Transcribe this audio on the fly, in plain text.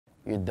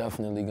you're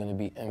definitely gonna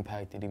be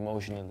impacted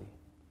emotionally.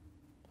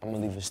 I'm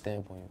gonna leave a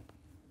stamp on you.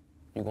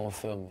 You're gonna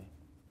feel me.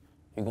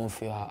 You're gonna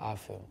feel how I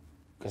feel,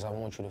 because I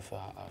want you to feel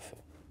how I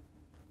feel.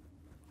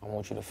 I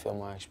want you to feel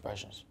my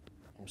expressions, you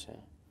know what I'm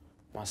saying?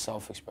 My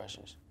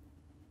self-expressions.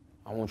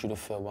 I want you to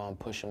feel why I'm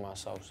pushing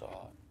myself so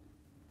hard.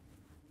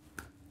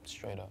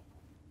 Straight up.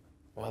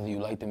 Whether you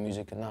like the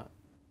music or not,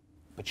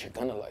 but you're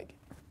gonna like it.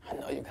 I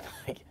know you're gonna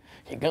like it.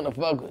 You're gonna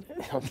fuck with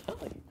it, I'm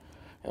telling you.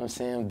 You know what I'm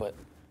saying? But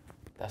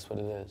that's what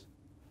it is.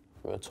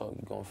 Real talk,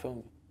 you gonna feel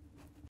me.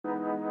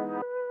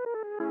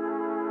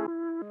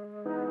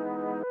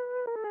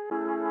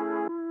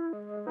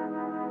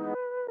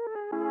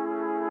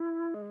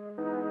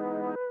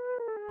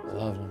 I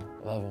love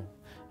him.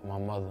 And my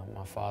mother,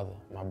 my father,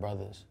 my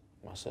brothers,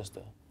 my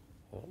sister,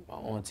 my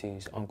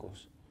aunties,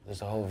 uncles.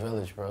 There's a whole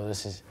village, bro.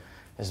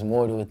 There's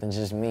more to it than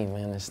just me,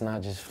 man. It's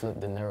not just Flipp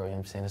Dinero, you know what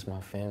I'm saying? It's my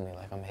family.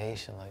 Like, I'm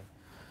Haitian. Like,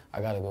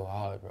 I gotta go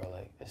hard, bro.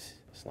 Like, it's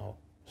no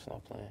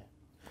plan.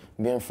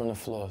 Being from the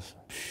floors,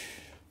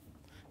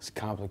 it's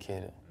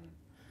complicated.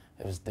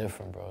 It was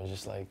different, bro. It's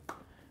just like,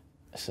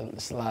 it's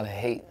a lot of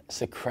hate.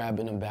 It's a crab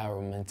in a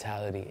barrel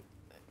mentality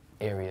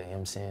area, you know what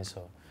I'm saying?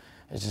 So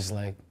it's just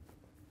like,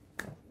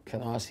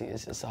 Canarsie,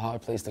 it's a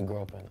hard place to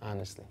grow up in,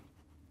 honestly.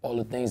 All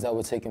the things that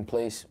were taking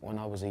place when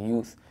I was a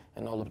youth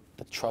and all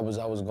the troubles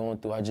I was going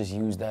through, I just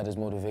used that as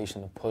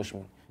motivation to push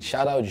me.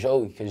 Shout out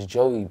Joey, because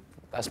Joey,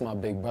 that's my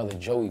big brother.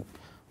 Joey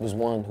was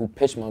one who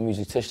pitched my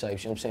music to Types, you know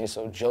what I'm saying?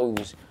 So Joey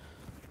was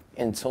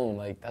in tune,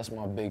 like, that's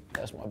my big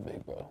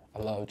bro. I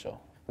love Joe.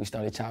 We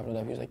started chopping it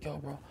up. He was like, yo,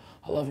 bro,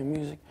 I love your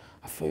music.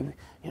 I feel you, you know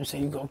what I'm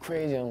saying? You go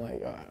crazy. I'm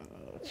like,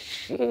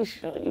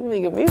 sheesh, you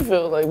making me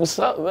feel like, what's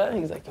up, man?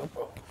 He's like, yo,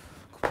 bro,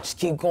 just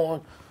keep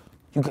going.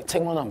 You can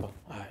take my number.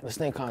 All right, let's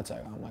stay in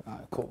contact. I'm like, all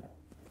right, cool.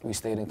 We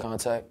stayed in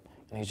contact,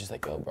 and he's just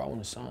like, yo, bro, I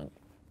want to sign you.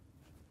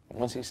 And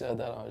once he said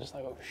that, I was just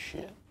like, oh,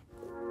 shit.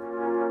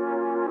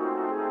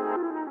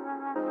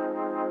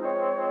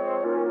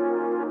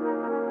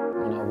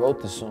 When I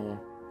wrote the song,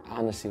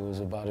 honestly, it was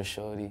about a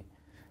shorty. You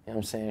know what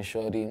I'm saying?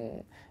 Shorty,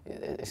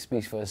 it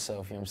speaks for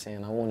itself, you know what I'm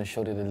saying? I wanted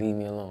shorty to leave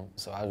me alone,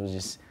 so I was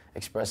just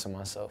expressing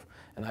myself.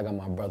 And I got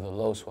my brother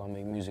Los, who I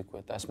make music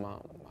with. That's my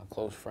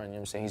close friend, you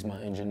know what I'm saying? He's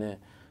my engineer.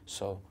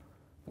 So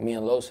me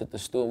and Los at the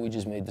studio, we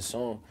just made the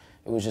song.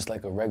 It was just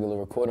like a regular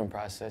recording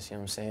process, you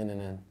know what I'm saying?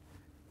 And then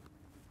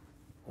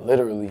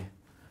literally,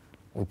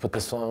 we put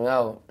the song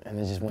out and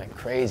it just went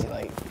crazy.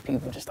 Like,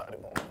 people just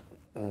started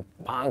going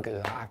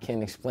bonkers. I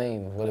can't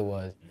explain what it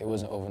was. It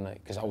wasn't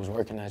overnight, because I was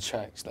working that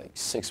tracks like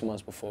 6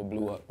 months before it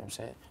blew up, you know what I'm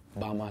saying?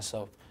 By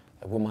myself,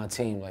 like with my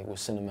team, like with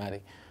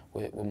Cinematic,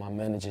 with my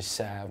manager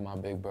Sav, my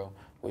big bro,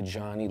 with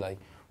Johnny. Like,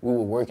 we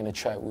were working the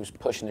track, we was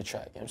pushing the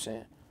track, you know what I'm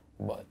saying?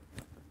 But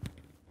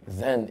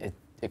then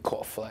it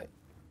caught flight.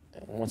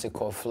 And once it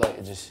caught flight,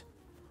 it just,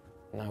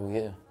 now we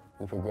here,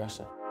 we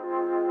progressing.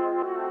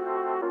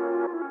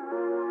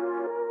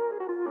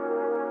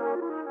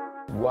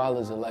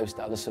 Guala is a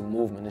lifestyle, it's a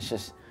movement. It's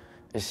just,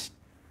 it's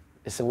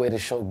a way to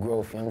show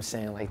growth, you know what I'm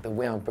saying? Like the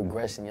way I'm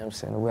progressing, you know what I'm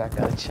saying? The way I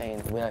got a chain,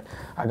 the way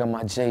I got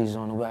my J's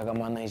on, the way I got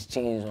my nice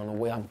jeans on, the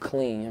way I'm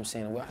clean, you know what I'm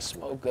saying? The way I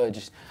smell good,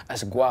 just,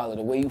 that's Guala.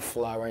 The way you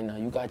fly right now,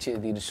 you got your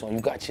Adidas on, you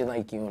got your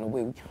Nike on, the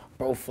way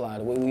bro fly,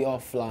 the way we all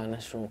fly in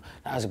this room,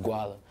 that's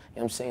Guala. You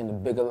know what I'm saying? The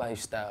bigger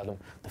lifestyle,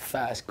 the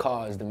fast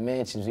cars, the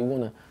mansions. We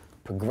want to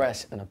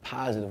progress in a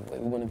positive way.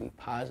 We want to be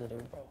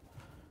positive, bro.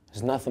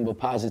 There's nothing but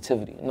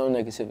positivity, no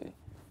negativity.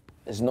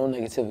 There's no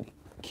negativity.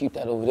 Keep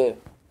that over there.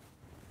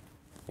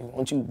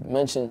 Once you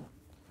mention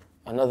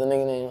another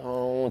nigga name, I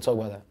don't want to talk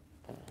about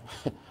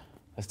that.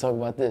 Let's talk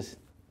about this.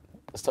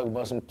 Let's talk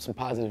about some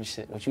positive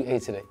shit. What you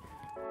ate today.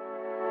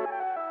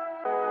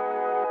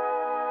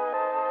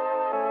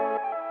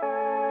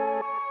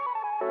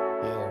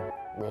 Yo,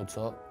 real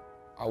talk.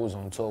 I was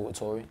on tour with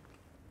Tory.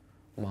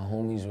 My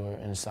homies were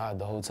inside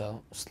the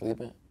hotel,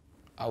 sleeping.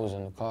 I was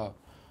in the car.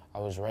 I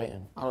was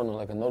writing. I don't know,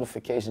 like a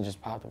notification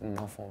just popped up on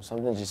my phone.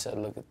 Something just said,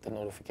 look at the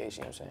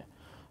notification, you know what I'm saying?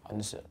 I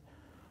just said,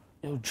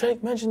 yo,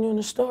 Drake mentioned you in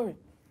the story.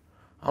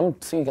 I'm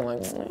thinking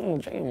like,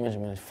 Drake ain't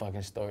mentioned me in this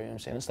fucking story, you know what I'm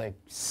saying? It's like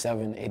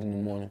 7, 8 in the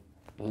morning.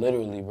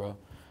 Literally, bro.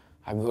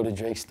 I go to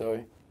Drake's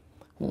story.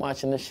 I'm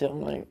watching this shit,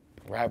 I'm like,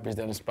 rappers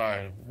that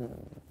inspire him.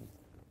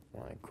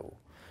 I'm like, cool.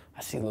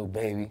 I see Lil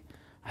Baby.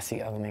 I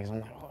see other niggas,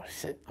 I'm like, oh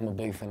shit. I'm a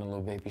big fan of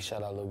Lil Baby.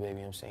 Shout out Lil Baby, you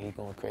know what I'm saying? He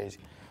going crazy.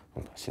 I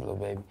see Lil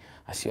Baby.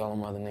 I see all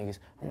them other niggas.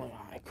 I'm like,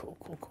 all right, cool.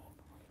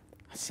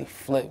 I see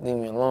Flipp, leave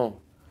me alone.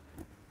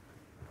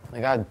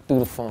 Like, I threw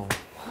the phone.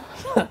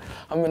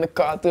 I'm in the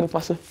car, I threw the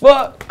phone, I said,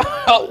 fuck,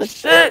 oh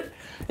shit.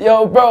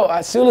 Yo, bro,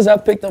 as soon as I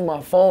picked up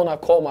my phone, I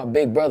called my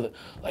big brother.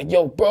 Like,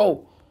 yo,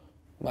 bro,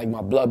 like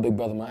my blood big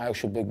brother, my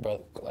actual big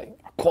brother. Like,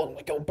 I called him,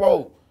 like, yo,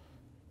 bro,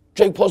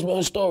 Drake posted me on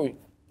his story.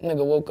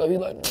 Nigga woke up, he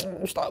like,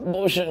 stop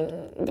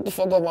bullshitting, get the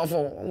fuck off my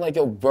phone. I'm like,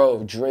 yo,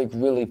 bro, Drake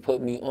really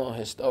put me on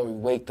his story.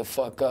 Wake the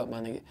fuck up, my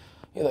nigga.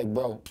 He like,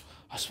 bro,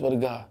 I swear to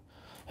God,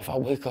 if I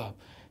wake up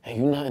and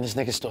you not in this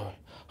nigga's story,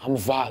 I'ma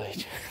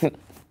violate you.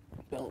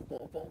 Boom,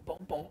 boom, boom, boom,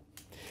 boom.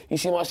 You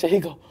see my shit, he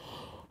go,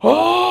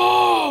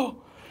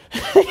 oh!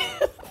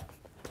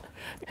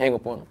 hang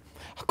up on him.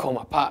 I call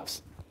my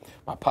pops.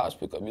 My pops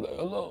pick up, be like,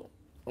 hello.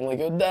 I'm like,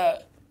 yo,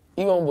 Dad,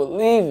 you don't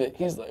believe it.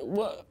 He's like,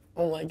 what?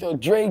 I'm like, yo,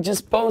 Drake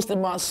just posted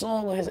my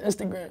song on his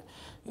Instagram.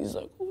 He's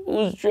like,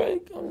 who's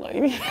Drake? I'm like,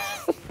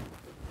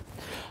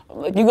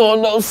 you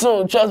gonna know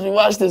soon. Trust me,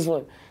 watch this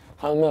one.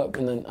 Hung up,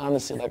 and then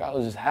honestly, like, I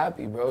was just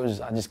happy, bro.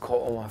 I just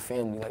called all my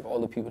family, like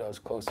all the people that was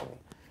close to me.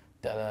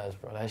 Dead ass,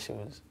 bro. That shit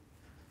was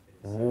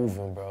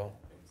moving, bro.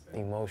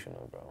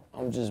 Emotional, bro.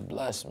 I'm just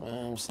blessed, man. You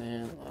know what I'm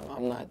saying?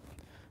 I'm not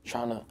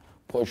trying to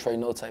portray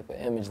no type of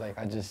image. Like,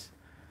 I just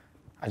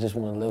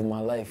want to live my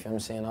life, you know what I'm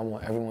saying? I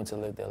want everyone to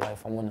live their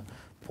life. I want to,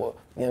 you know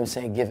what I'm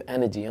saying, give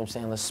energy, you know what I'm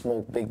saying? Let's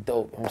smoke big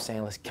dope, you know what I'm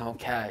saying? Let's count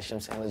cash, you know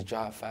what I'm saying? Let's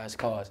drive fast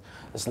cars.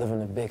 Let's live in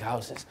the big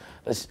houses.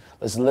 Let's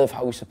live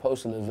how we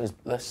supposed to live.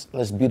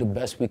 Let's be the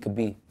best we could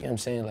be, you know what I'm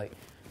saying? Like,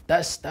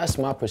 that's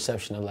my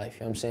perception of life,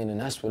 you know what I'm saying? And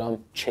that's what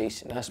I'm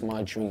chasing. That's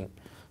my dream,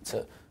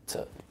 to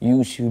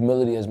use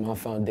humility as my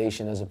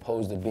foundation as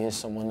opposed to being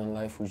someone in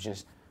life who's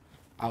just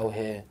out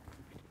here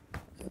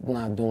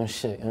not doing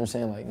shit, you know what I'm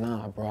saying? Like,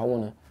 nah, bro, I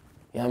want to,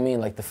 you know what I mean?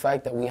 Like, the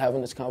fact that we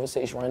having this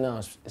conversation right now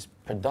is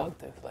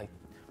productive. Like,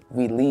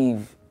 we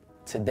leave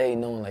today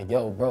knowing, like,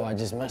 yo, bro, I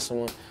just met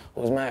someone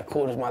who was mad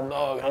cool as my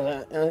dog.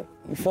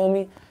 You feel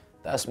me?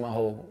 That's my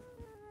whole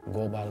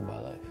go about it by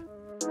life.